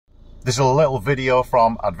This is a little video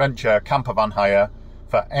from Adventure Campervan Hire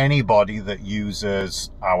for anybody that uses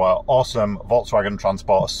our awesome Volkswagen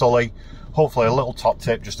Transporter Sully. Hopefully a little top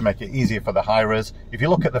tip just to make it easier for the hirers. If you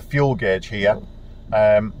look at the fuel gauge here,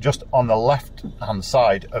 just on the left hand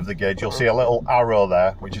side of the gauge, you'll see a little arrow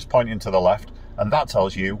there which is pointing to the left, and that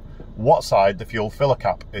tells you what side the fuel filler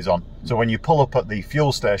cap is on. So when you pull up at the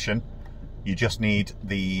fuel station, you just need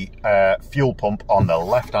the fuel pump on the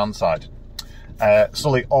left hand side.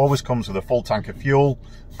 Sully always comes with a full tank of fuel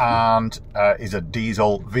and is a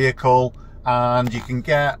diesel vehicle, and you can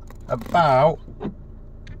get about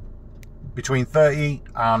between 30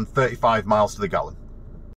 and 35 miles to the gallon.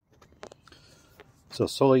 So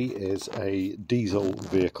Sully is a diesel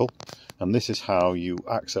vehicle, and this is how you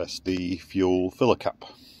access the fuel filler cap.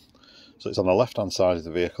 So it's on the left hand side of the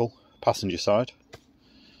vehicle, passenger side.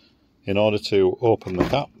 In order to open the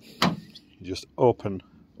cap, you just open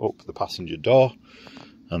up the passenger door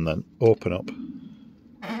and then open up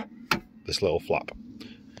this little flap,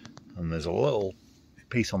 and there's a little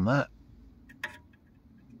piece on there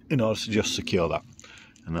in order to just secure that,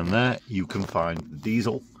 and then there you can find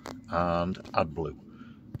diesel and AdBlue.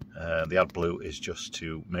 The AdBlue is just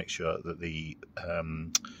to make sure that the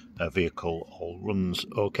vehicle all runs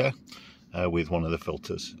okay with one of the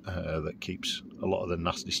filters that keeps a lot of the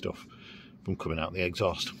nasty stuff from coming out the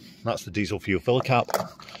exhaust. That's the diesel fuel filler cap.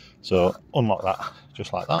 So unlock that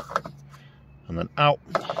just like that, and then out,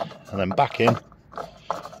 and then back in,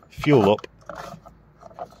 fuel up.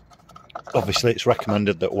 Obviously it's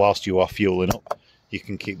recommended that whilst you are fueling up, you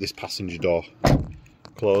can keep this passenger door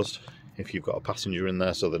closed if you've got a passenger in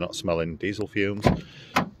there so they're not smelling diesel fumes.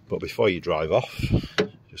 But before you drive off,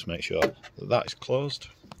 just make sure that that is closed,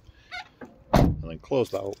 and then close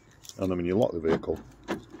that up, and then when you lock the vehicle,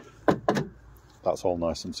 that's all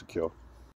nice and secure.